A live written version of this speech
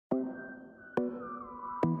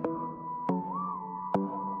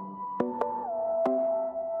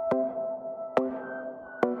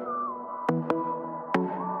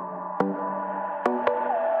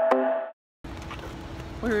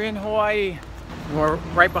we're in Hawaii. We're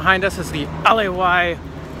right behind us is the LAY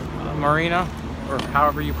Marina, or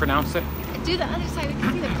however you pronounce it. Do the other side, we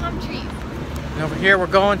can see the palm trees. And over here, we're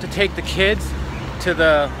going to take the kids to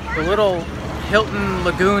the little Hilton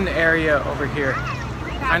Lagoon area over here.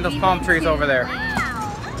 Behind those palm trees over there.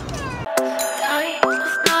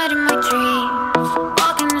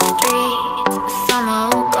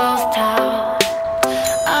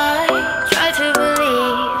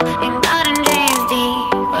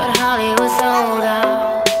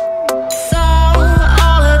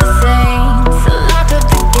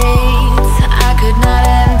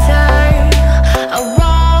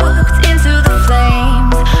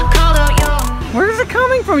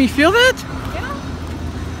 You feel that?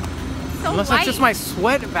 Yeah. So unless light. that's just my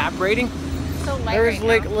sweat evaporating. So light. There's right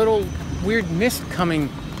like now. little weird mist coming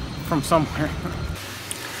from somewhere.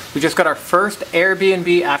 We just got our first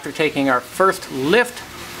Airbnb after taking our first lift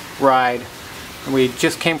ride. And we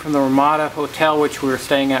just came from the Ramada Hotel, which we were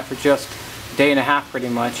staying at for just a day and a half pretty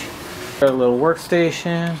much. Got a little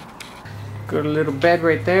workstation. Got a little bed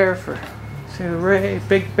right there for Ray.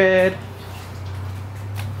 Big bed.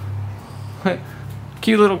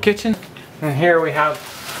 Cute little kitchen. And here we have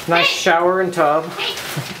a nice shower and tub.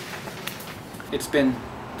 It's been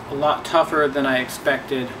a lot tougher than I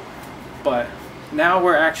expected, but now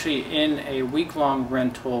we're actually in a week-long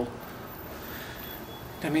rental.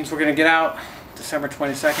 That means we're gonna get out December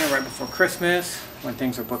 22nd, right before Christmas, when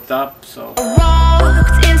things are booked up, so. I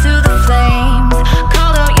walked into the flames,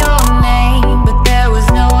 called out your name, but there was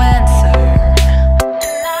no answer.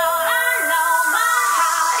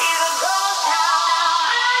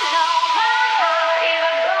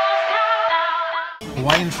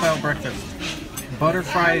 Hawaiian style breakfast. Butter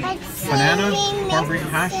fried banana, cornbread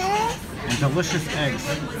hash, and delicious eggs.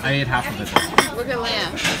 I ate half of it. Look at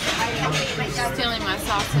Liam. Stealing my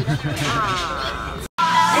sausage.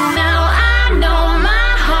 And now I know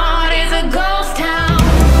my heart is a ghost town.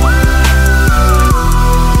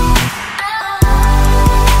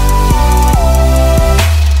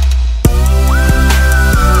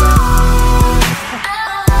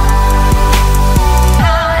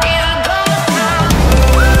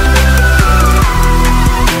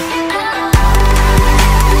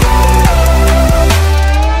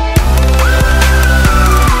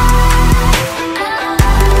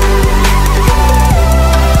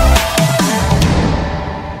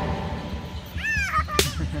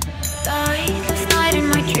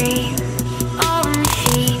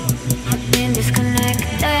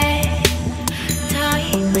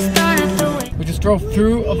 We just drove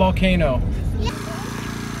through a volcano.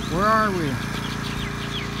 Where are we?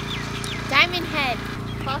 Diamond Head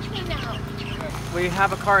Volcano. We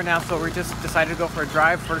have a car now, so we just decided to go for a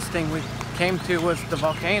drive. First thing we came to was the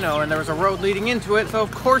volcano, and there was a road leading into it, so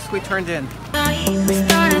of course we turned in.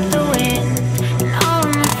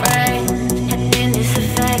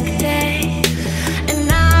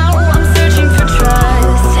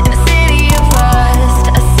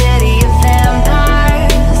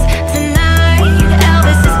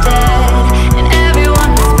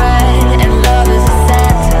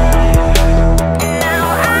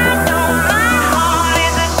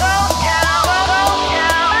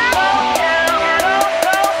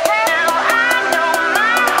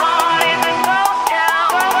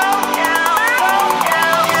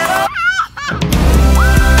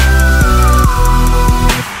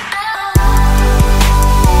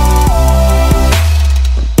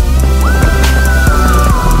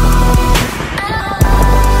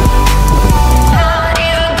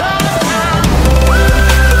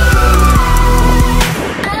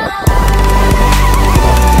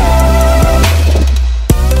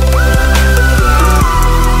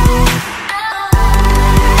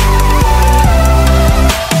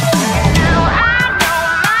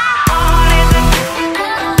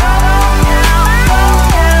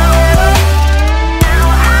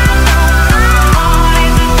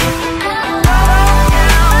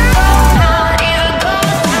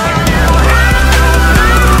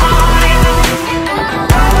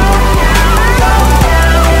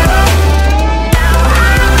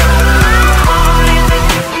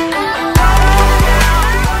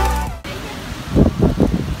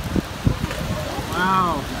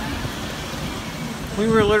 We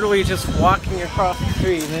were literally just walking across the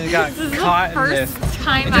street and then it got caught in this. This is the first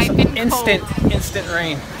time I've been instant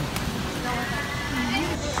rain.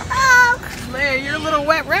 Oh, Leia, you're a little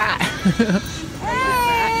wet rat.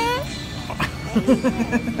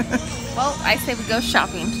 Well, I say we go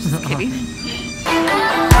shopping. Just kidding.